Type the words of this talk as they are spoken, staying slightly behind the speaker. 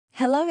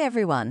Hello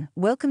everyone,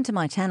 welcome to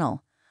my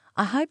channel.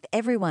 I hope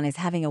everyone is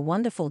having a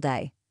wonderful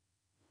day.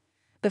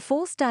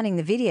 Before starting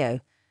the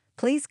video,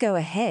 please go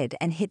ahead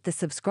and hit the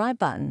subscribe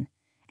button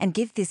and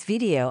give this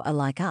video a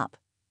like up.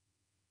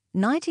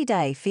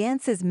 90-day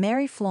fiancé's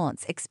Mary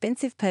Flaunts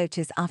expensive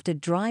purchase after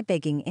dry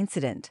begging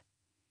incident.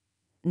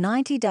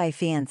 90-day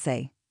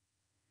fiancé.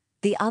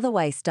 The Other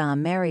Way star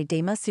Mary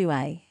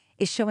Demasue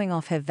is showing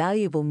off her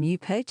valuable new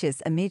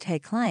purchase amid her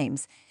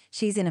claims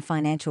she's in a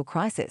financial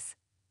crisis.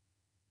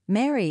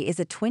 Mary is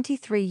a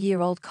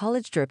 23-year-old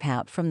college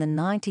dropout from the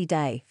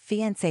 90-day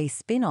Fiancé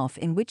spin-off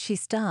in which she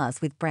stars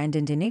with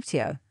Brandon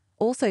Denipcio,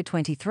 also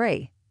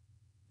 23.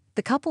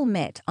 The couple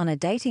met on a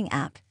dating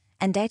app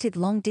and dated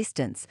long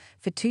distance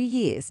for 2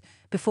 years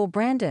before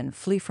Brandon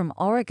flew from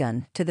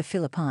Oregon to the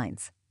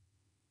Philippines.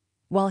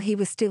 While he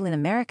was still in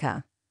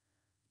America,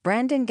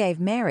 Brandon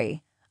gave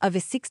Mary over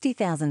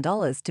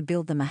 $60,000 to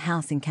build them a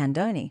house in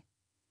Candoni.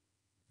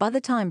 By the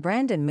time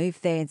Brandon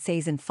moved there in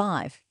season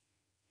 5,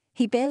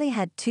 he barely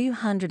had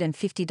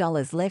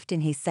 $250 left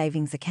in his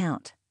savings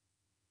account.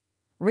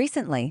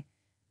 Recently,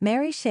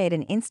 Mary shared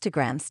an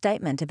Instagram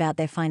statement about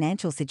their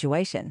financial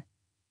situation.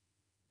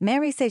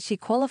 Mary said she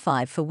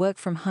qualified for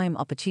work-from-home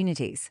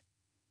opportunities.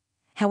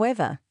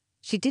 However,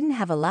 she didn't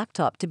have a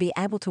laptop to be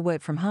able to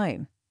work from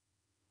home.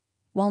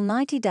 While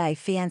 90-day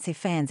Fiancé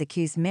fans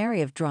accused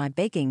Mary of dry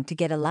begging to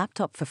get a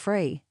laptop for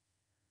free,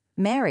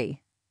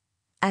 Mary,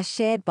 as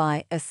shared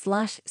by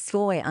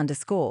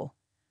 /soy_,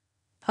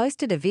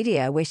 posted a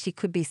video where she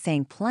could be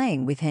seen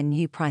playing with her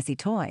new pricey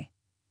toy.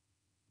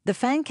 The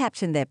fan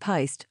captioned their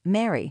post,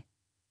 "Mary,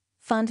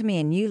 fund me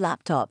a new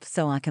laptop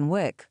so I can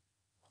work.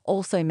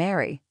 Also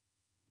Mary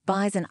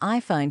buys an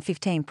iPhone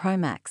 15 Pro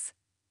Max."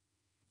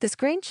 The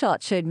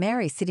screenshot showed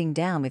Mary sitting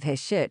down with her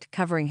shirt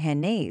covering her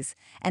knees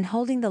and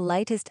holding the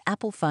latest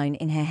Apple phone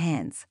in her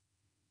hands.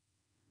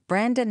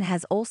 Brandon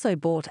has also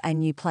bought a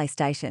new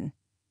PlayStation.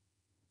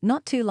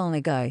 Not too long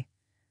ago,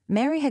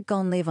 Mary had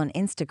gone live on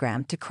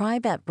Instagram to cry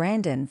about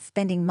Brandon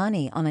spending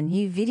money on a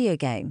new video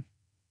game.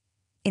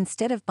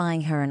 Instead of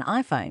buying her an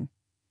iPhone,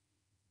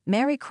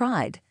 Mary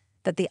cried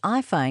that the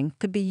iPhone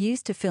could be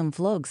used to film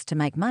vlogs to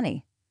make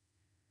money.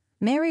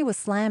 Mary was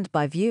slammed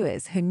by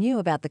viewers who knew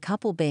about the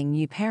couple being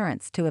new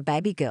parents to a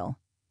baby girl.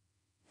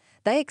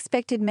 They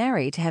expected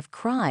Mary to have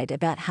cried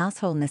about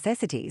household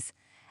necessities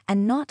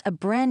and not a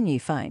brand new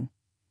phone.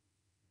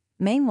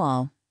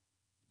 Meanwhile,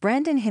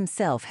 Brandon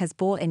himself has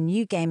bought a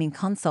new gaming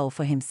console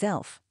for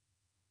himself.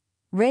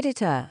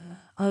 Redditor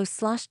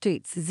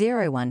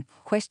 /Toots01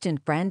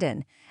 questioned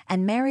Brandon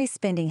and Mary's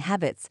spending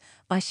habits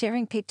by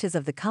sharing pictures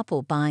of the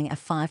couple buying a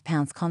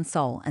 £5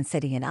 console and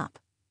setting it up.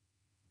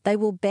 They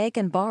will beg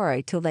and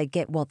borrow till they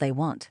get what they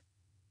want.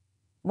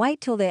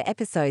 Wait till their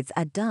episodes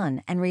are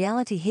done and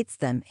reality hits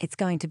them, it's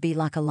going to be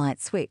like a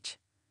light switch,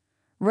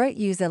 wrote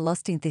user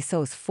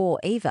Lostinthesource4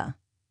 Eva.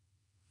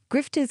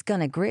 Grifters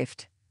gonna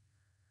grift,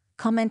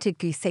 commented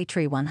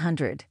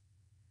Gusatri100.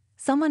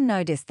 Someone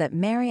noticed that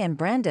Mary and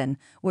Brandon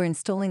were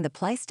installing the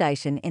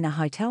PlayStation in a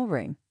hotel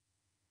room.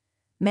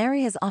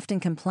 Mary has often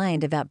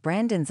complained about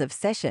Brandon's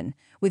obsession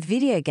with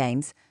video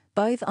games,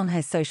 both on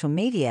her social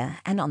media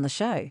and on the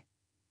show.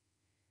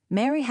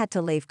 Mary had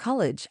to leave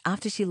college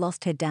after she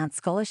lost her dance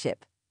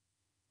scholarship.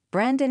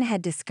 Brandon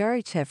had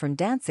discouraged her from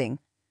dancing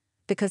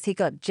because he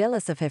got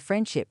jealous of her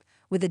friendship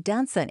with a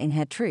dancer in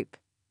her troupe.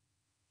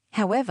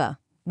 However,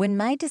 when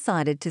May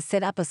decided to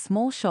set up a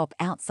small shop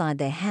outside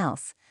their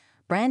house,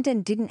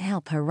 Brandon didn't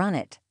help her run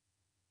it.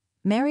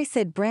 Mary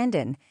said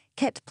Brandon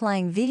kept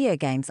playing video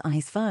games on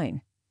his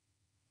phone.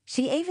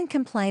 She even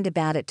complained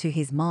about it to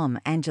his mom,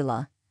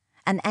 Angela,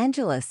 and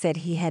Angela said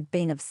he had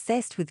been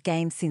obsessed with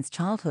games since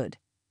childhood.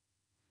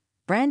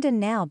 Brandon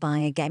now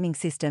buying a gaming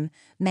system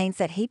means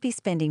that he'd be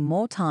spending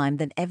more time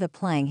than ever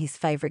playing his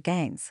favorite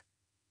games.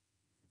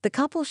 The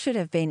couple should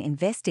have been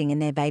investing in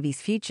their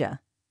baby's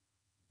future,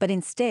 but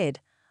instead,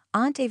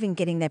 aren't even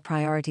getting their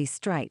priorities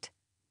straight.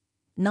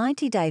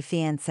 90-day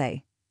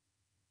Fiancé.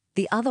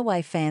 The Other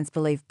Way fans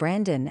believe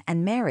Brandon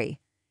and Mary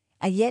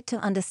are yet to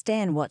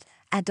understand what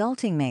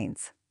adulting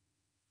means.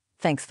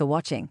 Thanks for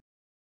watching.